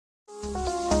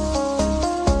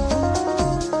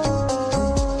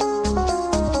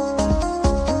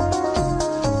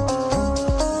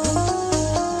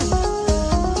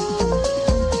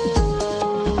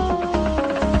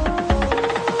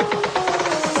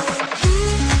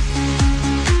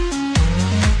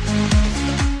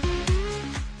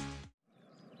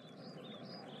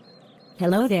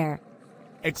Hello there.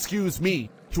 Excuse me,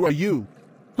 who are you?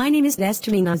 My name is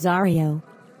Destiny Nazario.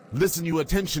 Listen, you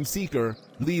attention seeker,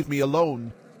 leave me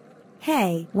alone.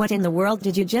 Hey, what in the world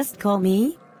did you just call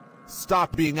me?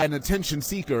 Stop being an attention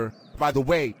seeker. By the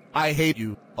way, I hate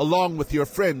you, along with your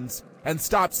friends, and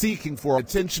stop seeking for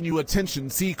attention, you attention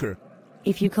seeker.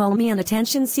 If you call me an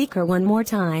attention seeker one more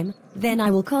time, then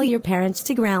I will call your parents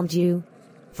to ground you.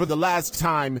 For the last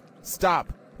time,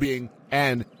 stop being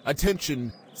an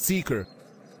attention seeker.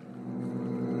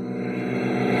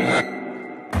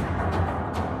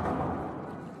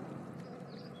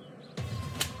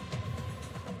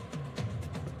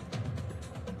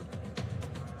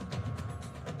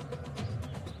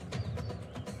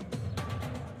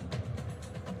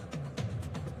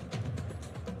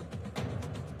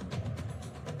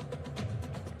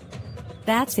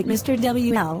 That's it, Mr.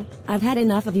 WL. I've had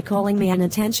enough of you calling me an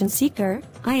attention seeker.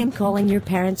 I am calling your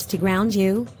parents to ground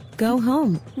you. Go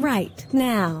home, right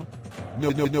now.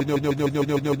 No.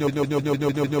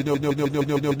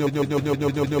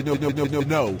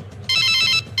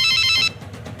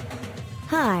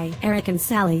 Hi, Eric and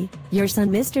Sally. Your son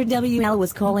Mr. WL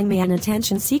was calling me an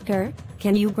attention seeker.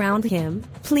 Can you ground him,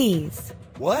 please?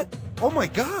 What? Oh my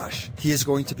gosh! He is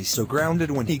going to be so grounded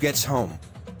when he gets home.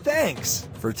 Thanks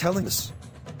for telling us.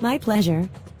 My pleasure.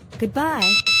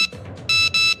 Goodbye.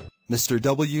 Mr.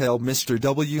 WL, Mr.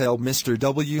 WL, Mr.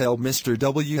 WL, Mr.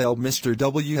 WL, Mr.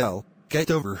 WL, get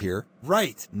over here,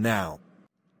 right now.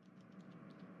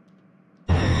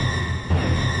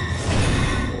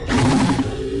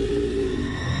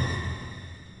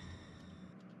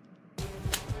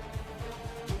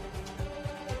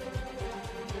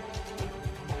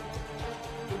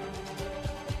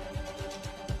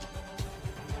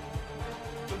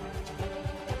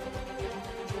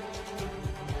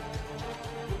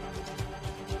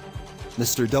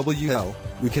 Mr. WL,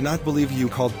 we cannot believe you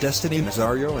called Destiny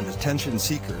Nazario an attention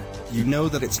seeker. You know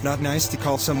that it's not nice to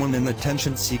call someone an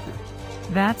attention seeker.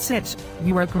 That's it.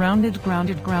 You are grounded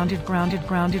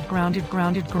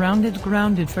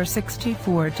for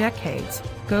 64 decades.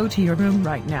 Go to your room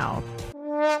right now.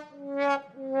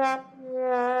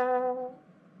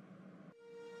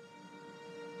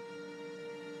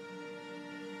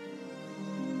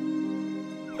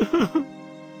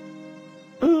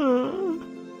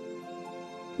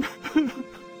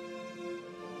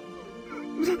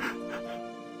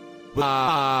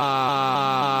 Ah.